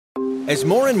As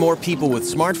more and more people with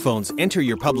smartphones enter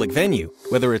your public venue,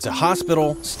 whether it's a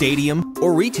hospital, stadium,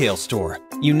 or retail store,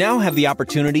 you now have the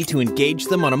opportunity to engage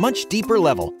them on a much deeper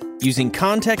level using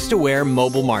context-aware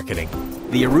mobile marketing.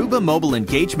 The Aruba Mobile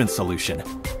Engagement Solution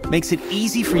makes it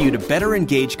easy for you to better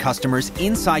engage customers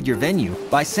inside your venue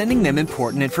by sending them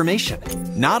important information,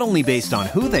 not only based on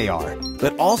who they are,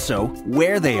 but also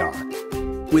where they are.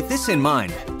 With this in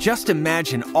mind, just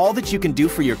imagine all that you can do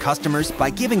for your customers by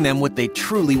giving them what they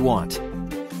truly want.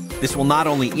 This will not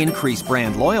only increase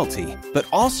brand loyalty, but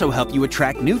also help you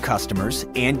attract new customers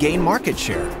and gain market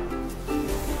share.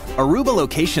 Aruba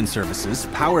Location Services,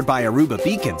 powered by Aruba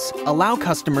Beacons, allow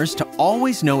customers to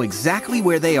always know exactly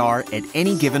where they are at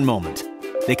any given moment.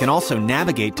 They can also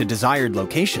navigate to desired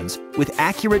locations with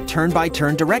accurate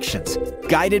turn-by-turn directions,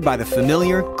 guided by the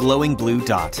familiar glowing blue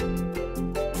dot.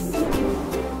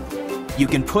 You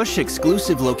can push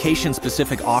exclusive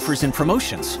location-specific offers and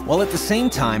promotions, while at the same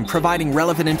time providing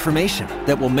relevant information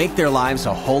that will make their lives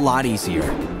a whole lot easier.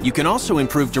 You can also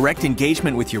improve direct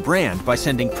engagement with your brand by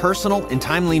sending personal and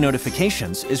timely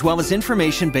notifications, as well as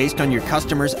information based on your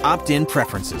customers' opt-in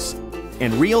preferences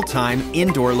and real-time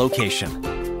indoor location.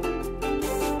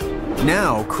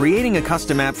 Now, creating a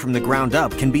custom app from the ground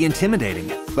up can be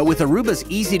intimidating, but with Aruba's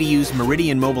easy-to-use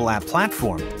Meridian mobile app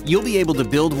platform, you'll be able to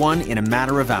build one in a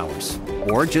matter of hours,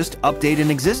 or just update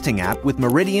an existing app with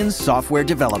Meridian's software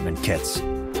development kits.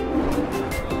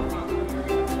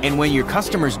 And when your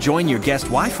customers join your guest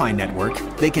Wi-Fi network,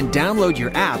 they can download your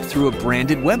app through a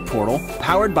branded web portal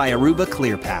powered by Aruba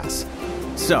ClearPass.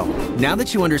 So, now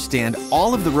that you understand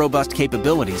all of the robust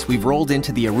capabilities we've rolled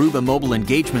into the Aruba Mobile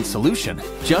Engagement Solution,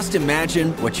 just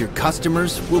imagine what your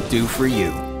customers will do for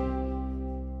you.